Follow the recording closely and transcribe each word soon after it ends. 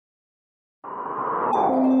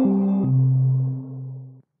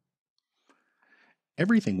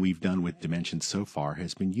Everything we've done with dimensions so far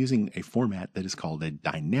has been using a format that is called a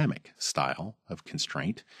dynamic style of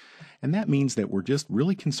constraint, and that means that we're just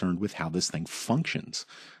really concerned with how this thing functions.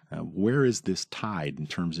 Where is this tied in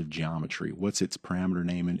terms of geometry? What's its parameter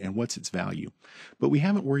name and what's its value? But we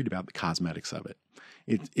haven't worried about the cosmetics of it.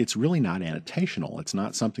 It's really not annotational. It's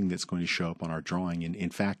not something that's going to show up on our drawing, and in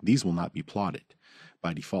fact, these will not be plotted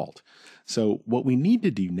by default. So what we need to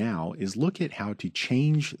do now is look at how to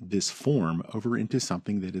change this form over into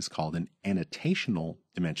something that is called an annotational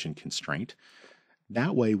dimension constraint.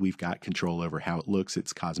 That way we've got control over how it looks,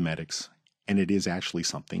 its cosmetics, and it is actually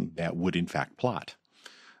something that would in fact plot.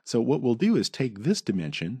 So what we'll do is take this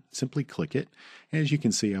dimension, simply click it, and as you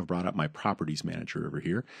can see I've brought up my properties manager over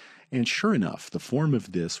here, and sure enough the form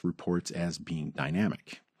of this reports as being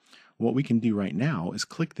dynamic. What we can do right now is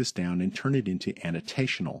click this down and turn it into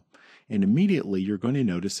annotational, and immediately you're going to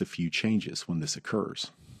notice a few changes when this occurs.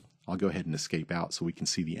 I'll go ahead and escape out so we can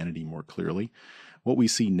see the entity more clearly. What we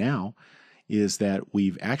see now is that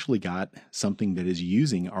we've actually got something that is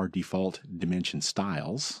using our default dimension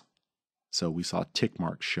styles. So we saw tick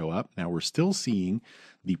marks show up. Now we're still seeing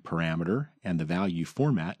the parameter and the value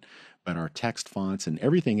format, but our text fonts and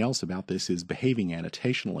everything else about this is behaving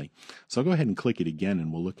annotationally. So I'll go ahead and click it again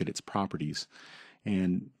and we'll look at its properties.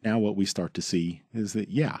 And now what we start to see is that,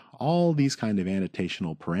 yeah, all these kind of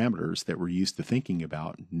annotational parameters that we're used to thinking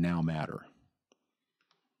about now matter.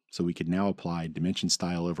 So we could now apply dimension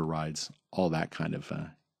style overrides, all that kind of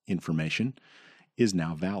information is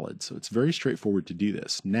now valid. So it's very straightforward to do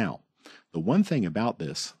this. Now, the one thing about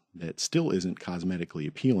this that still isn't cosmetically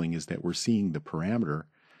appealing is that we're seeing the parameter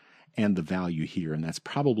and the value here, and that's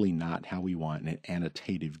probably not how we want an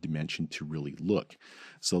annotative dimension to really look.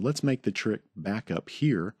 So let's make the trick back up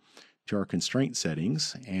here to our constraint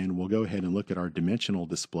settings, and we'll go ahead and look at our dimensional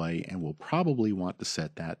display, and we'll probably want to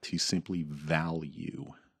set that to simply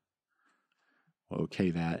value. Okay,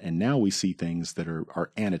 that, and now we see things that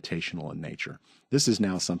are annotational in nature. This is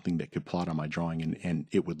now something that could plot on my drawing and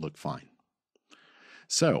it would look fine.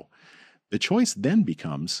 So the choice then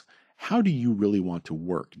becomes, how do you really want to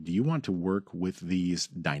work? Do you want to work with these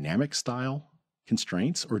dynamic style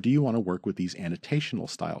constraints, or do you want to work with these annotational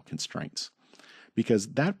style constraints? Because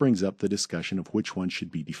that brings up the discussion of which one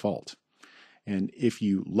should be default. And if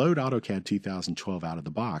you load AutoCAD 2012 out of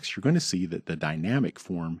the box, you're going to see that the dynamic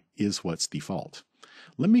form is what's default.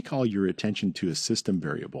 Let me call your attention to a system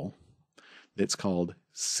variable that's called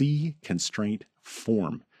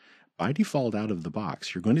cConstraintForm. By default out of the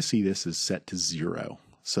box, you're going to see this is set to 0,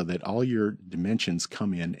 so that all your dimensions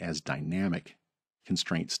come in as dynamic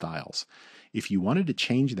constraint styles. If you wanted to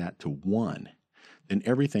change that to 1, then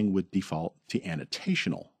everything would default to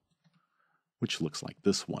annotational, which looks like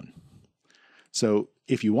this one. So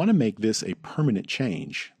if you want to make this a permanent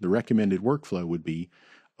change, the recommended workflow would be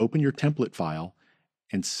open your template file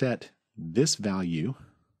and set this value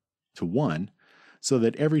to 1 so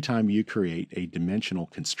that every time you create a dimensional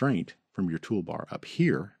constraint from your toolbar up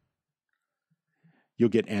here, you'll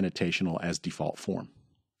get annotational as default form.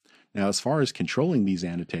 Now, as far as controlling these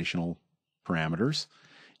annotational parameters,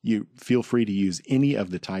 you feel free to use any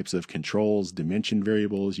of the types of controls, dimension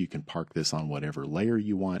variables. You can park this on whatever layer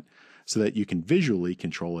you want so that you can visually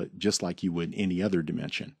control it just like you would any other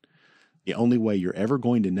dimension. The only way you're ever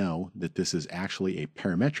going to know that this is actually a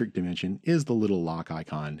parametric dimension is the little lock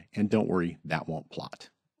icon, and don't worry, that won't plot.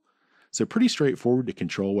 So pretty straightforward to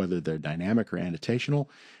control whether they're dynamic or annotational.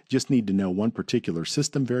 Just need to know one particular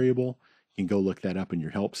system variable. You can go look that up in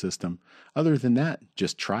your help system. Other than that,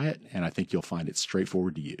 just try it, and I think you'll find it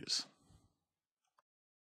straightforward to use.